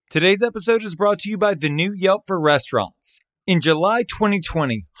Today's episode is brought to you by the new Yelp for Restaurants. In July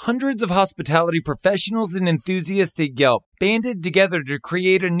 2020, hundreds of hospitality professionals and enthusiasts at Yelp banded together to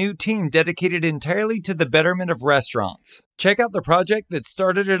create a new team dedicated entirely to the betterment of restaurants. Check out the project that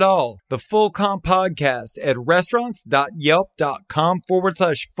started it all, the Full Comp Podcast, at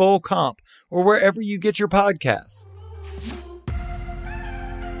restaurants.yelp.com/full comp or wherever you get your podcasts.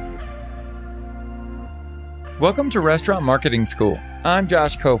 Welcome to Restaurant Marketing School. I'm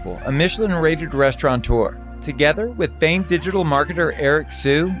Josh Kopel, a Michelin-rated restaurateur. Together with famed digital marketer Eric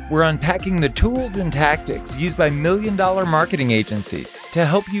Siu, we're unpacking the tools and tactics used by million-dollar marketing agencies to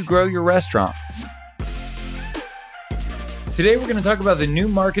help you grow your restaurant. Today, we're going to talk about the new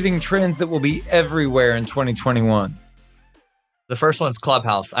marketing trends that will be everywhere in 2021. The first one's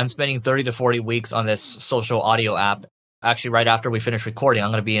Clubhouse. I'm spending 30 to 40 weeks on this social audio app. Actually, right after we finish recording,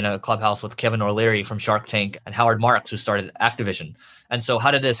 I'm going to be in a Clubhouse with Kevin O'Leary from Shark Tank and Howard Marks, who started Activision. And so how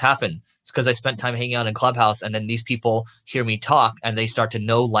did this happen? It's because I spent time hanging out in Clubhouse, and then these people hear me talk and they start to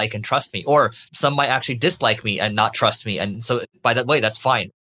know, like, and trust me. Or some might actually dislike me and not trust me. And so by that way, that's fine.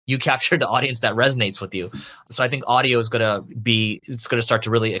 You captured the audience that resonates with you. So I think audio is going to start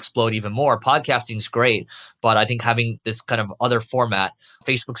to really explode even more. Podcasting is great, but I think having this kind of other format,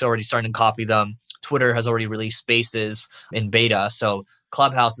 Facebook's already starting to copy them. Twitter has already released Spaces in beta. So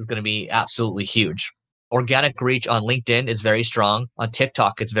Clubhouse is going to be absolutely huge. Organic reach on LinkedIn is very strong. On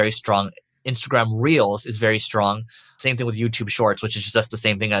TikTok, it's very strong. Instagram Reels is very strong. Same thing with YouTube Shorts, which is just the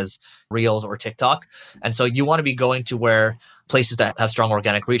same thing as Reels or TikTok. And so you want to be going to where places that have strong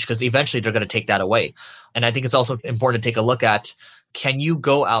organic reach, because eventually they're going to take that away. And I think it's also important to take a look at, can you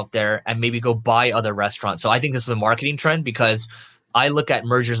go out there and maybe go buy other restaurants? So I think this is a marketing trend, because I look at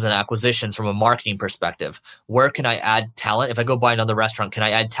mergers and acquisitions from a marketing perspective. Where can I add talent? If I go buy another restaurant, can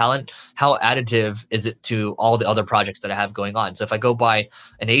I add talent? How additive is it to all the other projects that I have going on? So if I go buy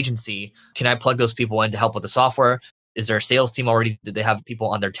an agency, can I plug those people in to help with the software? Is there a sales team already? Do they have people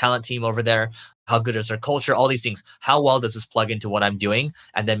on their talent team over there? How good is their culture? All these things. How well does this plug into what I'm doing?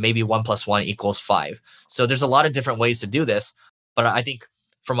 And then maybe 1 + 1 = 5. So there's a lot of different ways to do this. But I think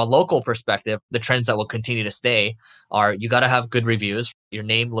from a local perspective, the trends that will continue to stay are, you got to have good reviews, your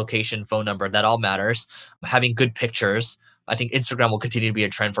name, location, phone number, that all matters. Having good pictures. I think Instagram will continue to be a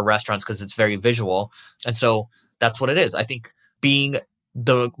trend for restaurants because it's very visual. And so that's what it is. I think being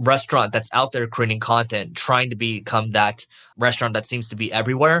the restaurant that's out there creating content, trying to become that restaurant that seems to be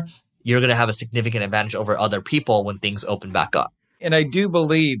everywhere, you're going to have a significant advantage over other people when things open back up. And I do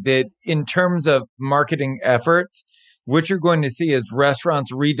believe that in terms of marketing efforts, what you're going to see is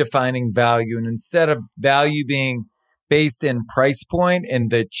restaurants redefining value. And instead of value being based in price point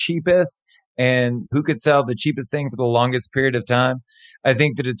and the cheapest and who could sell the cheapest thing for the longest period of time, I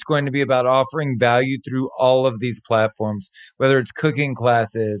think that it's going to be about offering value through all of these platforms, whether it's cooking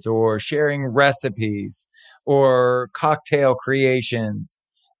classes or sharing recipes or cocktail creations.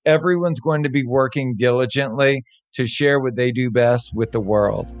 Everyone's going to be working diligently to share what they do best with the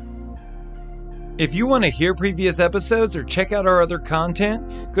world. If you want to hear previous episodes or check out our other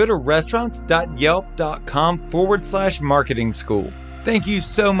content, go to restaurants.yelp.com/marketing school. Thank you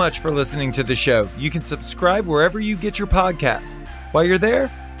so much for listening to the show. You can subscribe wherever you get your podcasts. While you're there,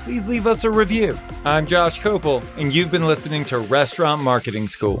 please leave us a review. I'm Josh Kopel, and you've been listening to Restaurant Marketing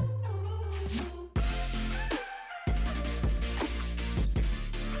School.